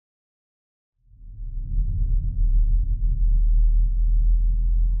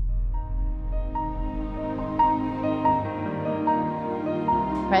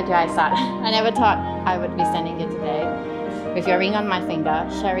where do I start? I never thought I would be standing here today with your ring on my finger,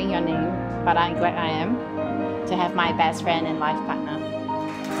 sharing your name, but I'm glad I am to have my best friend and life partner.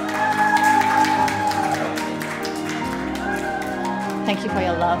 Thank you for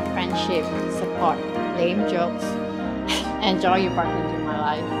your love, friendship, support, lame jokes, and joy you brought into my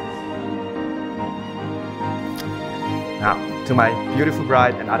life. Now, to my beautiful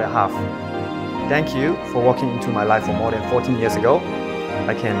bride and other half, thank you for walking into my life for more than 14 years ago.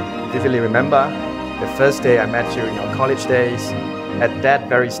 I can vividly remember the first day I met you in your college days at that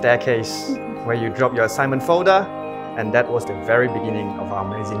very staircase where you dropped your assignment folder, and that was the very beginning of our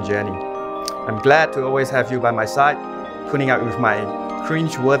amazing journey. I'm glad to always have you by my side, putting up with my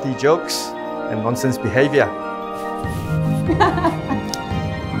cringe-worthy jokes and nonsense behavior.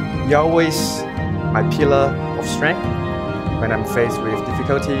 You're always my pillar of strength when I'm faced with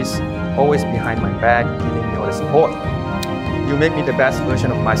difficulties, always behind my back, giving me all the support. You make me the best version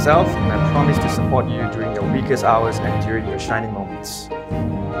of myself, and I promise to support you during your weakest hours and during your shining moments.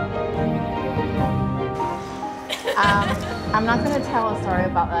 I'm not going to tell a story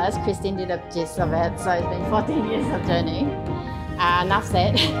about us. Christine did a gist of it, so it's been 14 years of journey. Enough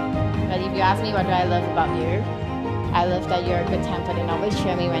said. But if you ask me what do I love about you, I love that you're good-tempered and always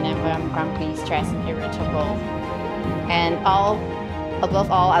cheer me whenever I'm grumpy, stressed, and irritable. And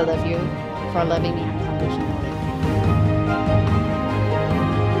above all, I love you for loving me unconditionally.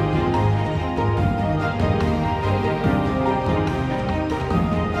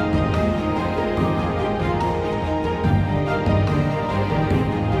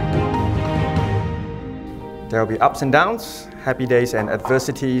 There will be ups and downs, happy days and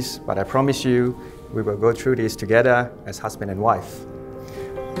adversities, but I promise you, we will go through this together as husband and wife.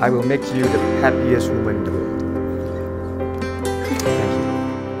 I will make you the happiest woman in the world.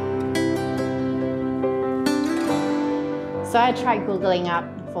 So I tried Googling up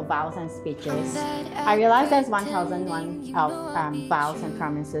for vows and speeches. I realized there's 1001 vows and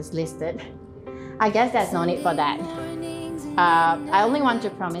promises listed. I guess there's no need for that. I only want to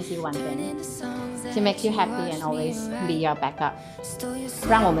promise you one thing, to make you happy and always be your backup.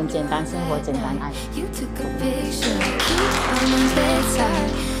 让我们简单生活，简单爱。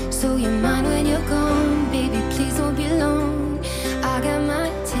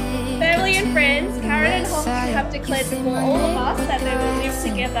 Family and friends, Karen and Hong Yew have declared before all of us that they will live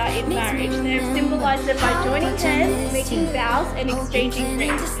together in marriage. They have symbolised it by joining hands, making vows and exchanging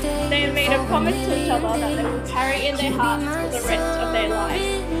rings. They have made a promise to each other that they will carry in their hearts for the rest of their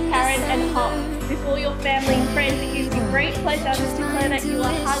lives. Karen and Hong, before your family and friends, it gives me great pleasure to declare that you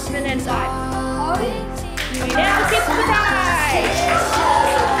are husband and wife. Hong, you may now kiss the bride!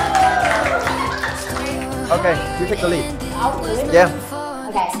 Okay, you take the lead. I'll do it. Yeah.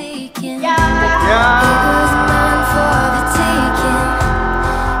 Okay. Yeah.